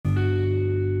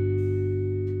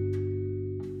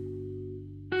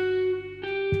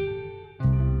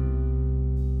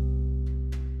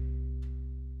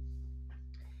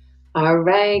All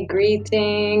right,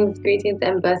 greetings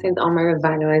and blessings, all my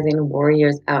revitalizing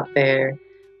warriors out there.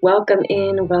 Welcome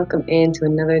in to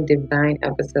another divine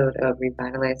episode of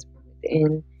Revitalize from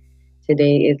Within.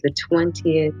 Today is the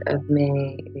 20th of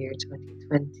May, the year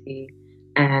 2020,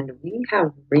 and we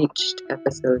have reached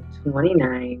episode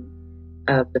 29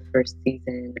 of the first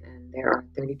season, and there are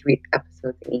 33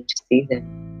 episodes in each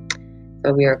season.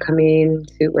 So we are coming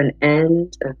to an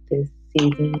end of this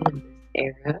season, of this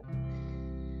era.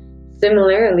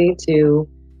 Similarly to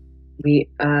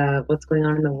what's going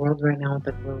on in the world right now with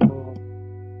the global,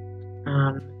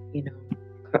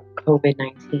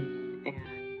 COVID-19 and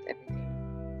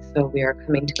everything. So we are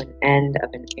coming to an end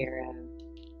of an era.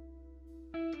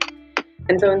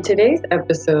 And so in today's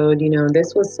episode,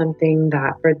 this was something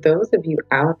that for those of you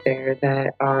out there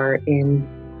that are in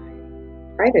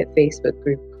my private Facebook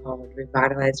group called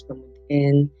Revitalize from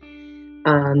Within,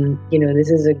 this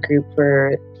is a group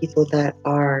for people that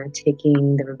are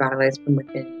taking the Revitalize from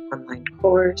Within online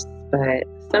course, but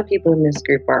some people in this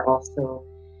group are also,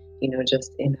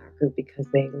 just in that group because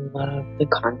they love the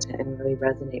content and really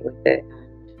resonate with it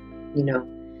and,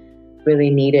 really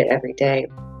need it every day.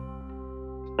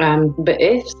 But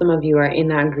if some of you are in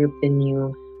that group, then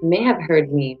you may have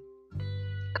heard me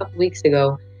a couple weeks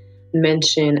ago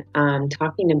mention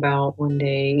talking about one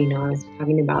day, I was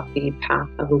talking about the path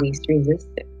of least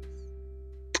resistance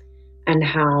and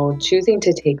how choosing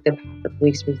to take the path of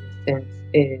least resistance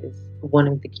is one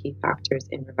of the key factors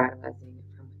in revitalizing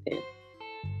from within.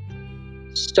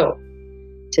 So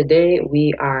today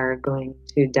we are going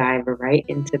to dive right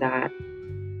into that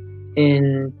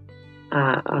in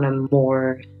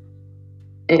more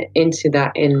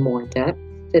depth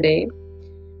today.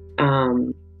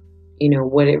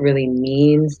 What it really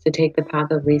means to take the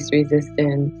path of least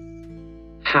resistance,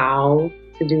 how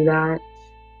to do that,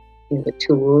 the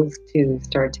tools to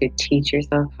start to teach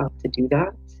yourself how to do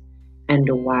that, and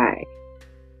why.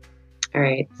 All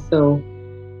right, so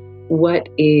what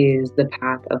is the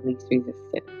path of least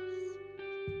resistance?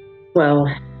 Well,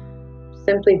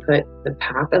 simply put, the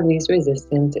path of least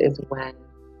resistance is when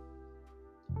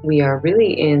we are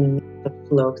really in the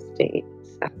flow state,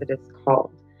 as it is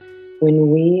called,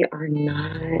 when we are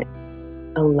not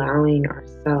allowing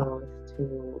ourselves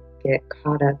to get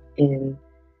caught up in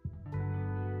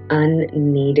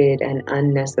unneeded and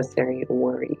unnecessary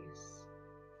worries.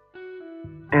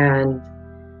 And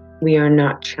we are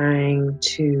not trying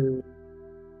to,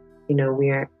 we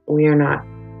are not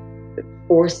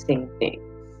forcing things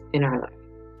in our life.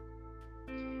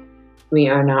 We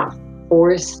are not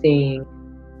forcing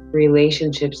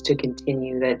relationships to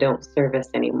continue that don't serve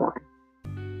us anymore.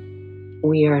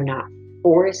 We are not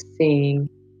forcing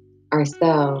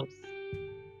ourselves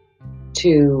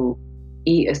to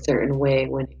eat a certain way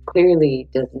when it clearly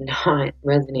does not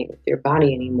resonate with your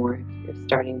body anymore. You're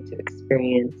starting to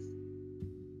experience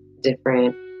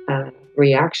different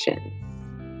reactions.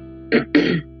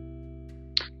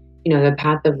 The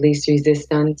path of least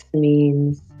resistance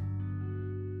means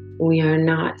we are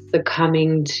not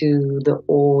succumbing to the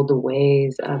old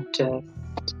ways of just,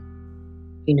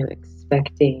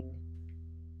 expecting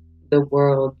the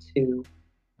world to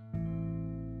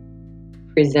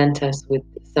present us with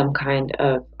some kind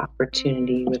of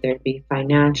opportunity, whether it be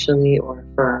financially or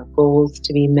for our goals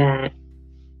to be met,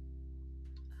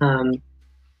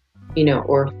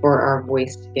 or for our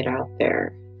voice to get out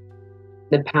there.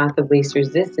 The path of least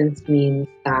resistance means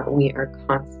that we are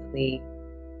constantly,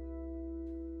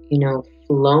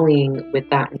 flowing with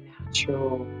that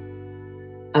natural,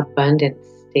 abundant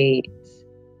state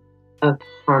of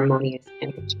harmonious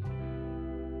energy.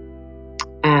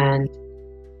 And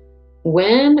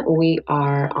when we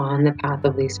are on the path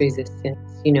of least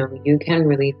resistance, you can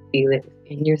really feel it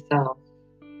within yourself,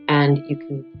 and you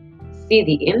can see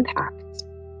the impact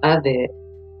of it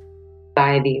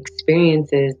by the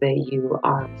experiences that you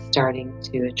are starting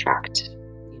to attract,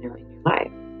 in your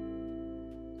life.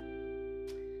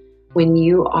 When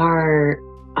you are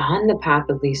on the path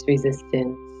of least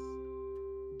resistance,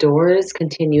 doors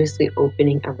continuously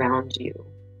opening around you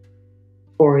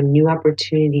for new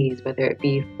opportunities, whether it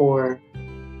be for,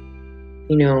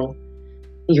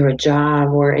 your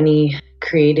job or any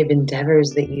creative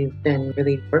endeavors that you've been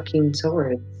really working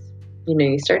towards.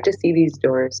 You start to see these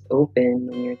doors open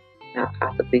when you're in that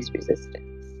path of least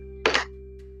resistance.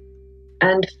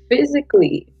 And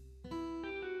physically,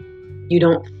 you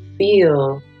don't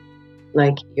feel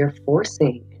like you're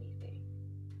forcing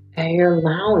anything. You're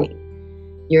allowing,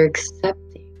 you're accepting.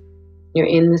 You're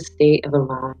in the state of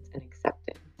allowance and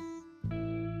acceptance.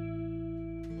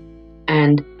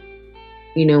 And,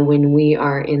 when we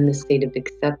are in the state of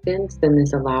acceptance, then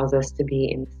this allows us to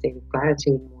be in the state of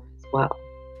gratitude more as well,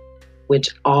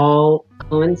 which all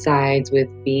coincides with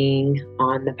being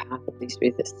on the path of least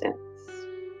resistance.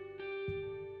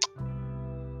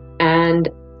 And,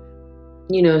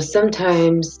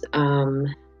 sometimes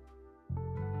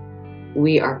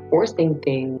we are forcing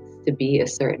things to be a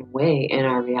certain way in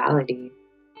our reality,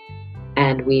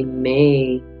 and we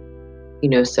may,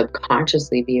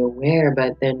 subconsciously be aware,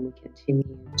 but then we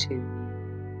continue to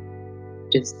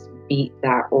just beat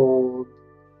that old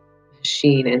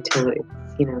machine until it's,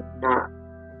 not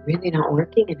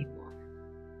working anymore.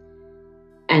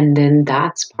 And then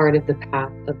that's part of the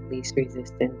path of least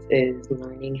resistance, is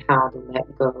learning how to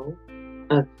let go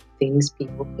of things,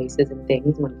 people, places, and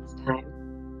things when it's time.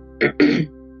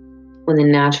 When the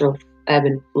natural ebb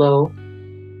and flow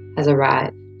has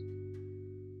arrived.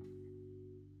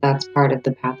 That's part of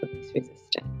the path of least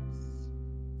resistance.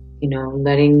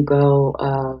 Letting go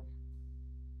of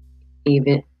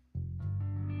even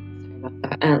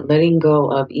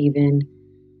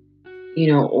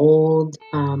old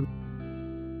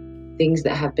things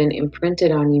that have been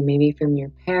imprinted on you, maybe from your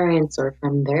parents or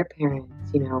from their parents,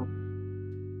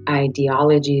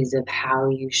 ideologies of how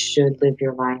you should live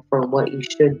your life or what you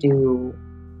should do,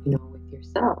 with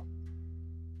yourself.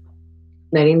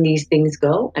 Letting these things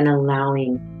go and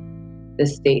allowing the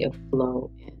state of flow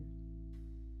in.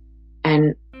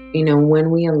 And,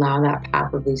 when we allow that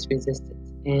path of least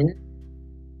resistance in,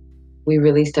 we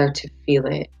really start to feel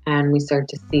it and we start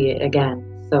to see it again.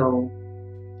 So,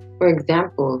 for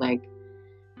example, like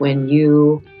when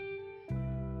you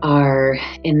are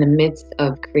in the midst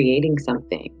of creating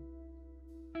something,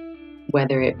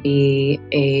 whether it be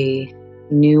a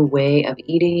new way of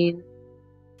eating,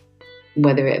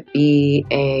 whether it be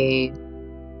a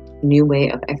new way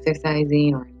of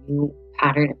exercising or a new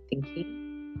pattern of thinking,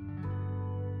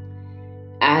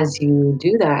 as you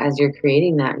do that, as you're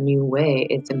creating that new way,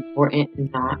 it's important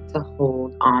not to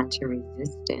hold on to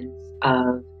resistance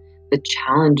of the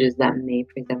challenges that may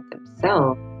present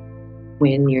themselves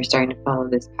when you're starting to follow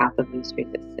this path of least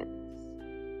resistance.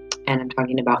 And I'm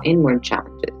talking about inward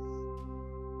challenges.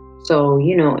 So,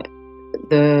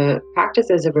 the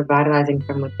practices of revitalizing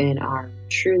from within are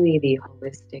truly the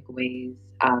holistic ways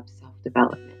of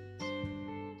self-development.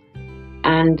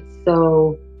 And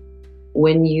so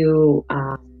when you,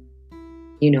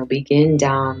 begin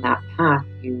down that path,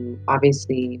 you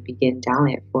obviously begin down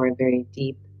it for a very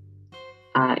deep,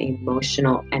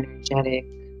 emotional, energetic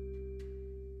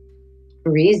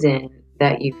reason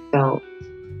that you felt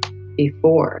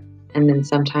before. And then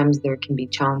sometimes there can be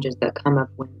challenges that come up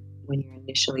when you're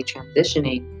initially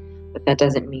transitioning, but that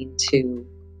doesn't mean to,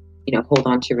 hold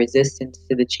on to resistance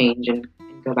to the change and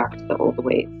go back to the old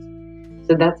ways.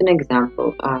 So that's an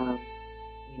example of,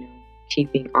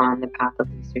 keeping on the path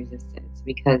of least resistance,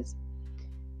 because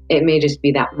it may just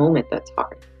be that moment that's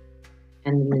hard.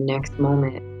 And in the next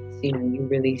moment, you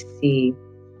really see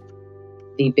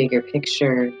the bigger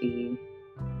picture, the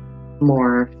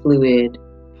more fluid,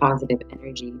 positive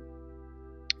energy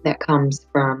that comes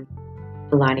from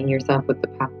aligning yourself with the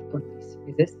path of least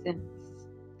resistance.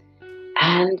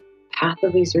 And path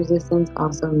of least resistance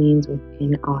also means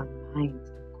within our minds,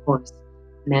 of course.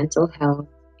 Mental health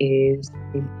is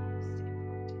the most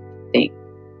important thing.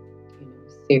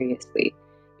 Seriously.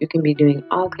 You can be doing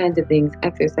all kinds of things,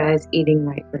 exercise, eating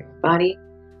right for your body,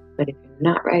 but if you're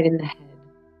not right in the head,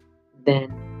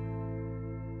 then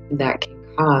that can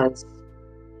cause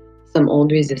some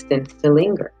old resistance to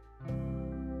linger.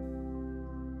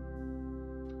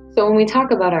 So when we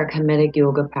talk about our Kemetic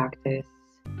yoga practice,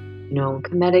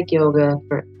 Kemetic yoga,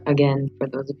 for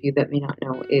those of you that may not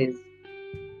know, is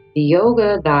the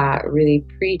yoga that really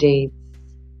predates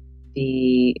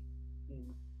the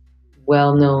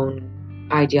well-known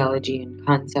ideology and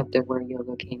concept of where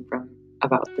yoga came from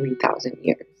about 3,000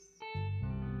 years.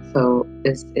 So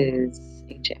this is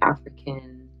ancient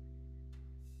African,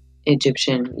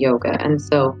 Egyptian yoga. And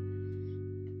so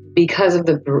because of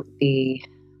the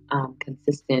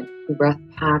consistent breath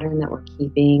pattern that we're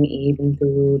keeping even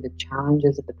through the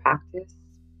challenges of the practice,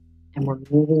 and we're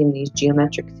moving in these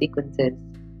geometric sequences,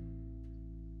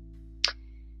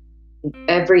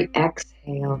 every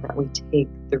exhale that we take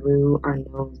through our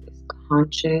nose is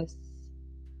conscious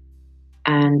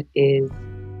and is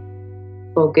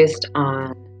focused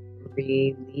on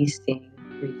releasing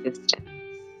resistance.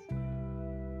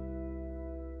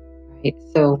 Right?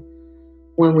 So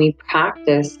when we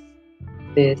practice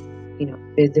this,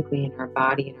 physically in our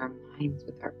body and our minds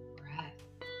with our breath,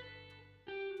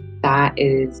 that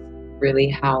is really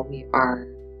how we are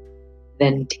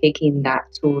then taking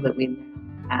that tool that we learn on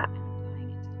the mat and applying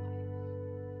it to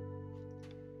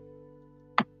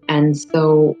life. And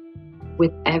so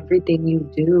with everything you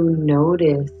do,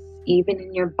 notice, even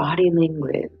in your body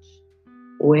language,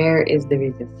 where is the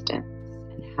resistance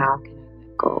and how can I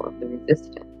let go of the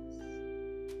resistance?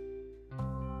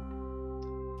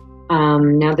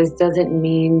 Now, this doesn't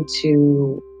mean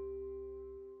to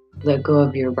let go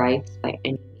of your rights by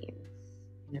any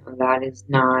means. That is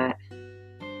not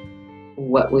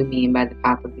what we mean by the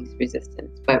path of least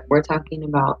resistance. But we're talking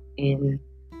about in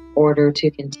order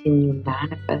to continue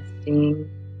manifesting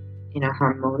in a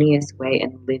harmonious way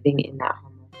and living in that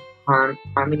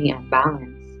harmony and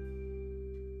balance,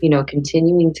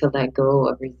 continuing to let go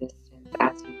of resistance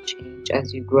as you change,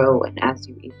 as you grow, and as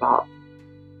you evolve.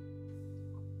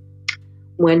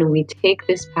 When we take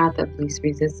this path of least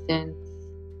resistance,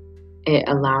 it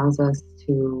allows us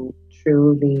to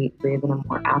truly live in a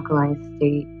more alkalized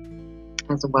state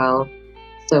as well.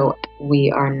 So we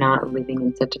are not living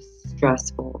in such a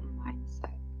stressful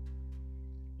mindset,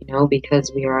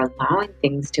 because we are allowing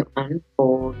things to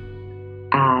unfold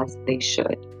as they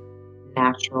should,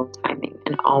 natural timing.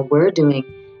 And all we're doing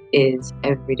is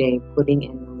every day putting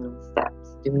in the little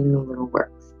steps, doing the little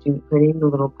works, putting the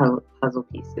little puzzle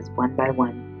pieces one by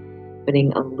one,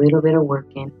 putting a little bit of work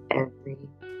in every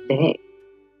day,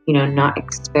 not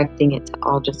expecting it to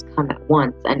all just come at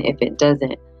once. And if it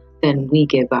doesn't, then we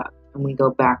give up and we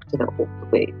go back to the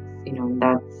old ways.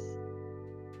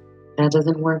 That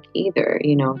doesn't work either.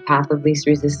 Path of least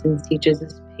resistance teaches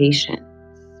us patience.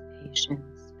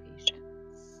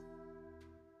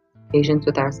 Patience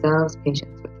with ourselves,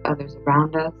 patience with others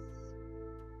around us.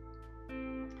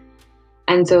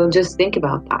 And so just think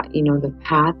about that, the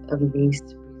path of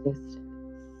least resistance.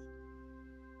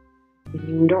 If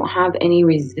you don't have any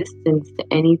resistance to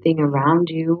anything around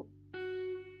you,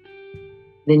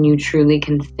 then you truly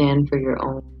can stand for your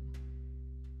own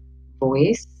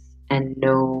voice and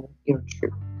know your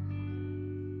truth.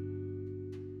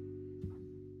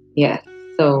 Yes,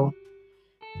 so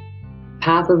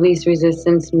path of least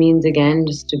resistance means, again,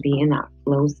 just to be in that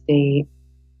flow state.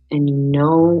 And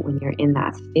when you're in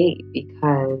that state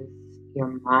because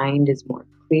your mind is more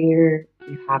clear,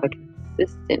 you have a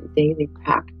consistent daily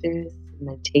practice,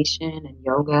 meditation and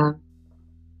yoga,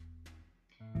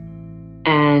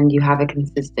 and you have a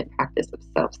consistent practice of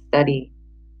self-study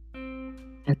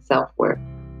and self-work.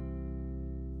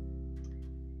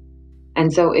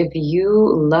 And so if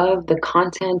you love the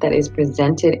content that is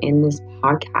presented in this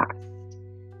podcast,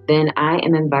 then I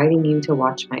am inviting you to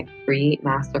watch my free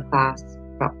masterclass,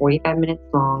 about 45 minutes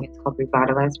long. It's called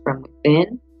Revitalize from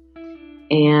Within.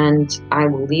 And I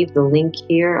will leave the link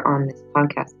here on this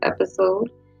podcast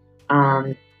episode.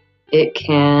 It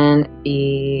can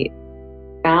be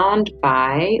found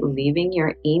by leaving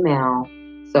your email.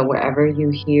 So wherever you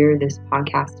hear this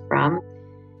podcast from,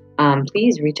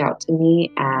 please reach out to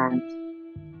me and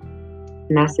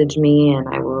message me, and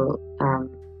I will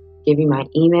give you my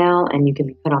email, and you can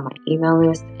be put on my email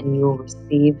list, and you will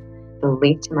receive the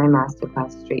link to my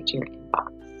masterclass straight to your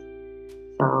inbox.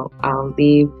 So I'll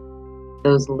leave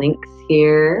those links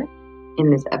here in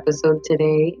this episode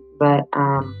today, but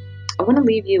I want to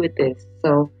leave you with this.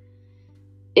 So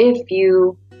if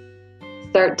you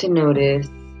start to notice,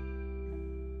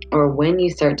 or when you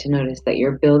start to notice that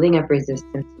you're building up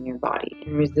resistance in your body,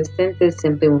 and resistance is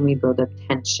simply when we build up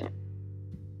tension,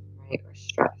 right, or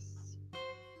stress.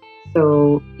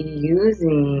 So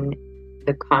using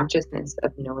the consciousness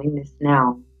of knowing this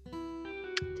now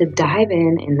to dive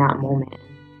in that moment,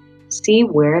 see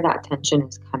where that tension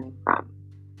is coming from.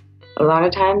 A lot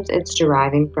of times it's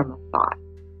deriving from a thought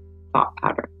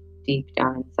pattern deep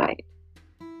down inside.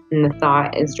 And the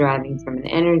thought is deriving from an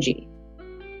energy,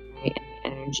 right?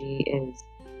 And the energy is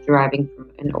deriving from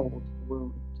an old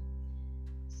wound.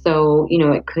 So,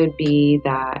 it could be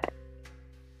that,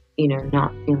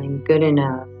 not feeling good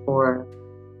enough, or,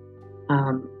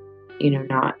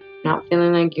 not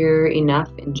feeling like you're enough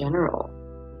in general,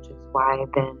 which is why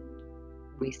then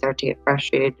we start to get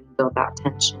frustrated and build that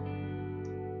tension.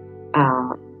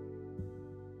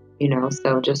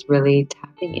 So just really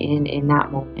tapping in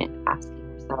that moment, asking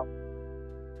yourself,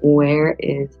 where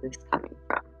is this coming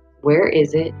from? Where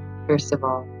is it, first of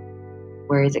all?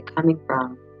 Where is it coming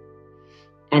from?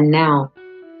 And now,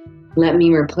 let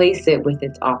me replace it with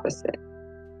its opposite.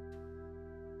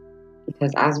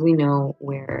 Because as we know,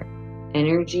 where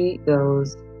energy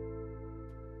goes,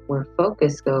 where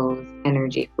focus goes,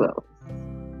 energy flows.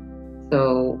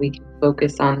 So we can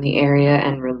focus on the area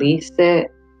and release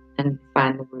it and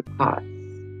find the root cause.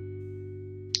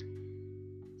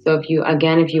 So if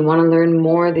you want to learn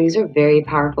more, these are very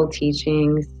powerful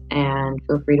teachings, and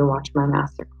feel free to watch my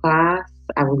masterclass.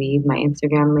 I will leave my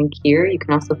Instagram link here. You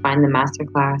can also find the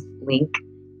masterclass link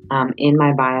in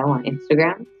my bio on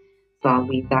Instagram. So I'll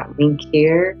leave that link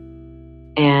here.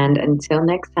 And until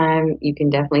next time, you can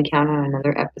definitely count on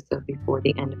another episode before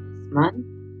the end of this month.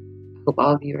 I hope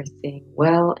all of you are staying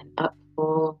well and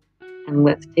upful. And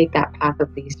let's take that path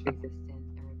of least resistance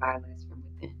and revitalize from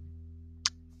within.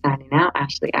 Signing out,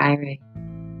 Ashley Ire.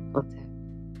 Hotel.